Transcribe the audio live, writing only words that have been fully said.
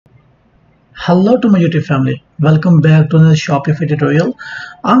Hello to my YouTube family. Welcome back to the Shopify tutorial.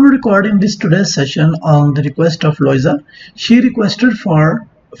 I'm recording this today's session on the request of Loisa. She requested for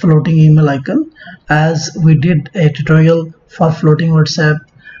floating email icon as we did a tutorial for floating WhatsApp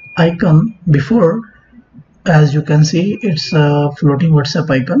icon before. As you can see, it's a floating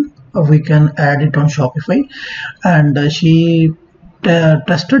WhatsApp icon. We can add it on Shopify, and she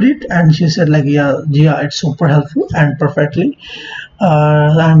tested it and she said like, yeah, it's super helpful and perfectly,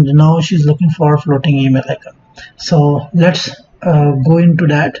 and now she's looking for a floating email icon. So let's go into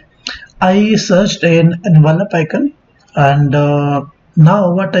that. I searched an envelope icon, and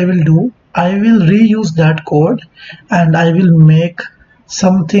now what I will do, I will reuse that code and I will make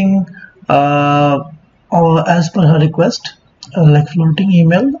something or as per her request, like floating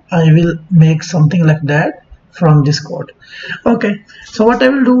email. I will make something like that from this code. Okay, so what I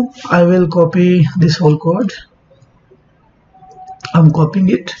will do, I will copy this whole code. I'm copying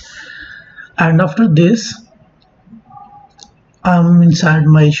it, and after this I'm inside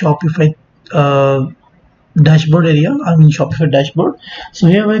my Shopify dashboard area. I'm in Shopify dashboard. So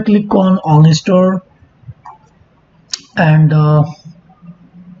here I click on store, and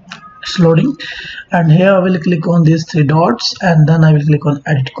it's loading, and here I will click on these three dots, and then I will click on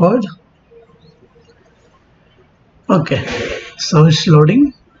edit code. Okay, so it's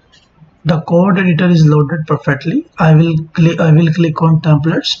loading. The code editor is loaded perfectly. I will click on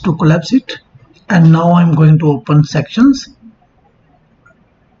templates to collapse it, and now I'm going to open sections.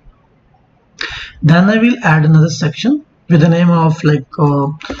 Then I will add another section with the name of like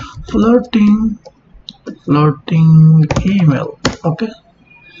floating email. Okay,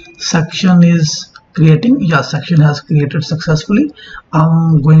 section is creating. Yeah, section has created successfully.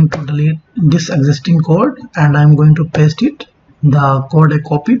 I'm going to delete this existing code and I'm going to paste it, the code I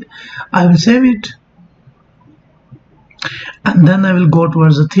copied. I will save it, and then I will go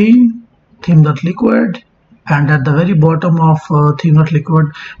towards the theme.liquid, and at the very bottom of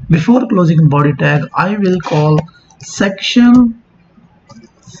theme.liquid, before closing body tag, I will call section.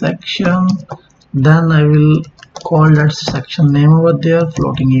 Then I will call that section name over there,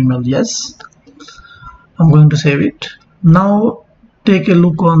 floating email. Yes, I'm going to save it. Now take a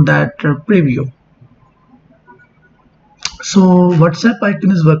look on that preview. So WhatsApp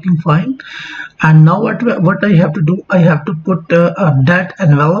icon is working fine, and now what I have to do, I have to put that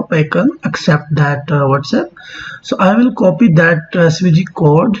envelope icon accept that WhatsApp. So I will copy that SVG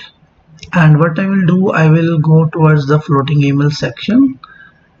code, and what I will do, I will go towards the floating email section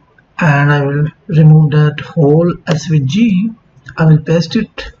and I will remove that whole SVG. I will paste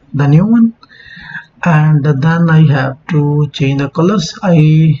it, the new one, and then I have to change the colors.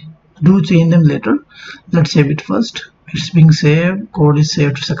 I do change them later. Let's save it first. It's being saved, code is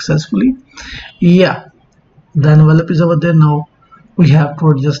saved successfully. Yeah, the envelope is over there. Now we have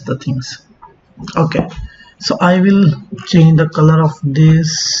to adjust the things. Okay, so I will change the color of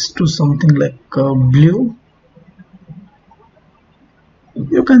this to something like blue.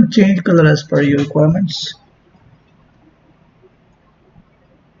 You can change color as per your requirements.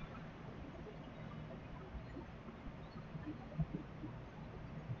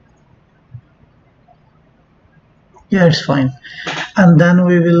 Yeah, it's fine. And then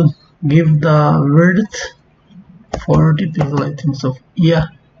we will give the width 40 pixel, I think so. Yeah,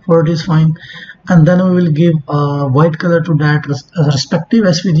 40 is fine. And then we will give a white color to that respective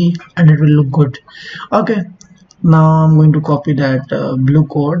SVG, and it will look good. Okay, now I'm going to copy that blue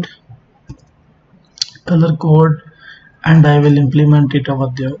code, color code, and I will implement it over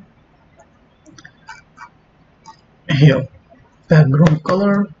there. Here, background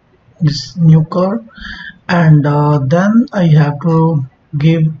color, this new color, and then I have to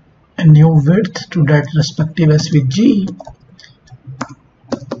give a new width to that respective SVG.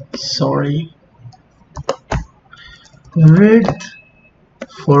 Sorry, width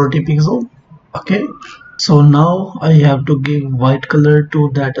 40 pixel. Okay, so now I have to give white color to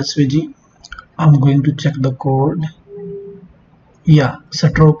that SVG. I'm going to check the code. Yeah,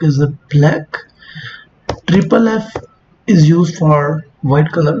 stroke is the black. Triple F is used for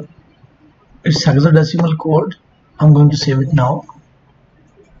white color. It's hexadecimal code. I'm going to save it now.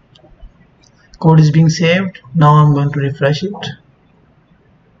 Code is being saved. Now I'm going to refresh it.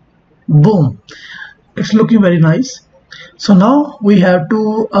 Boom, it's looking very nice. So now we have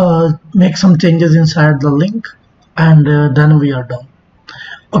to make some changes inside the link, and then we are done.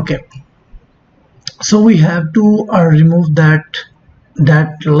 Okay, so we have to remove that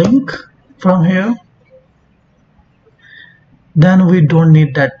link from here. Then we don't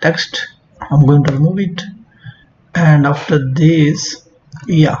need that text. I'm going to remove it, and after this,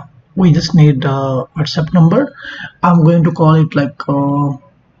 yeah, we just need a WhatsApp number. I'm going to call it like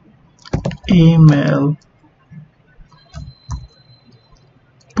email,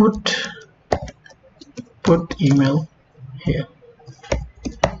 put email here.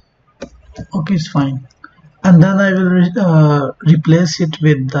 Okay, it's fine. And then I will replace it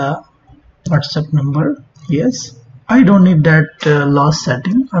with the WhatsApp number. Yes, I don't need that last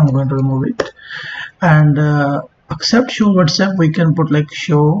setting. I'm going to remove it. And accept show WhatsApp, we can put like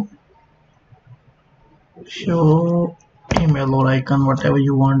show email or icon, whatever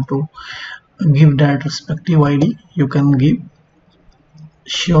you want to give that respective ID. You can give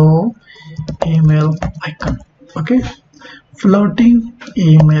show email icon. Okay, floating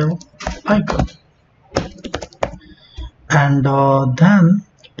email icon. And then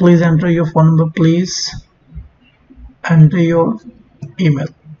please enter your phone number, please enter your email.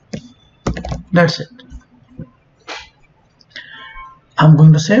 That's it. I'm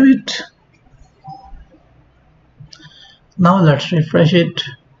going to save it. Now let's refresh it.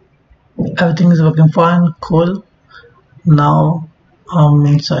 Everything is working fine. Cool. Now I'm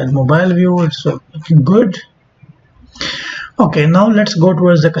inside mobile view. It's looking good. Okay, now let's go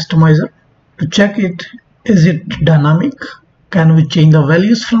towards the customizer to check it. Is it dynamic? Can we change the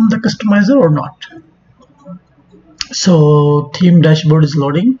values from the customizer or not? So theme dashboard is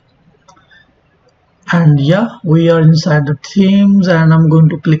loading, and yeah, we are inside the themes, and I'm going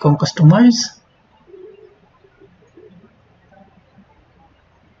to click on customize.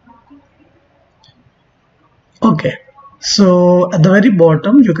 Okay, so at the very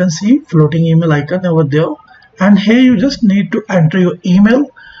bottom you can see floating email icon over there, and here you just need to enter your email.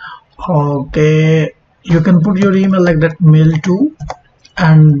 Okay, you can put your email like that, mail to,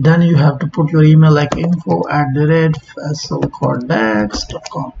 and then you have to put your email like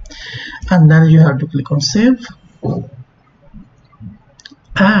info@faisalcordex.com, and then you have to click on save,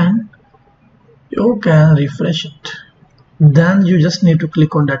 and you can refresh it. Then you just need to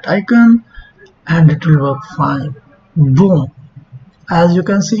click on that icon and it will work fine. Boom, as you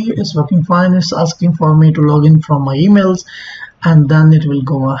can see, it's working fine. It's asking for me to log in from my emails, and then it will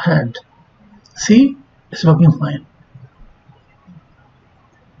go ahead. See, it's working fine.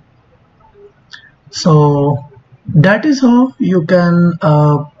 So that is how you can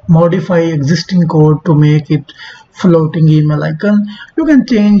modify existing code to make it floating email icon. You can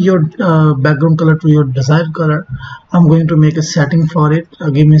change your background color to your desired color. I'm going to make a setting for it.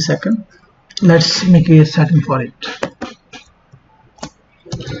 Give me a second. Let's make a setting for it.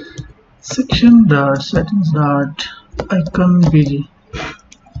 Section.settings.icon bg.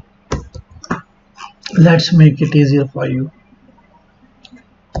 Let's make it easier for you.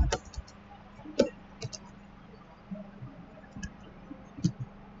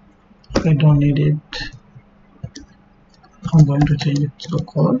 I don't need it. I'm going to change it to the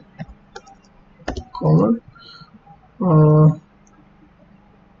color.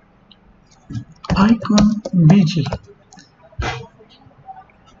 Icon bg.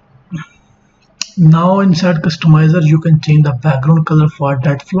 Now inside customizer you can change the background color for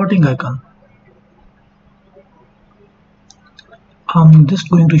that floating icon. I'm just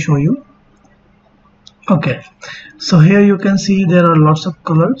going to show you. Okay, so here you can see there are lots of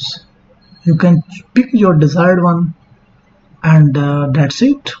colors. You can pick your desired one, and that's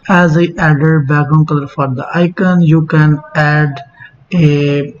it. As I added background color for the icon, you can add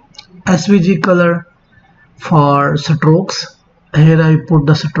a SVG color for strokes. Here I put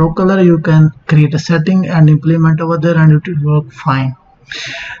the stroke color. You can create a setting and implement over there, and it will work fine.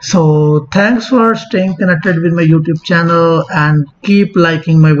 So thanks for staying connected with my YouTube channel, and keep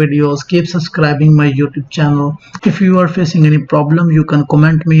liking my videos, keep subscribing my YouTube channel. If you are facing any problem, you can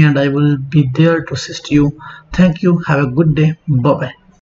comment me and I will be there to assist you. Thank you. Have a good day. Bye bye.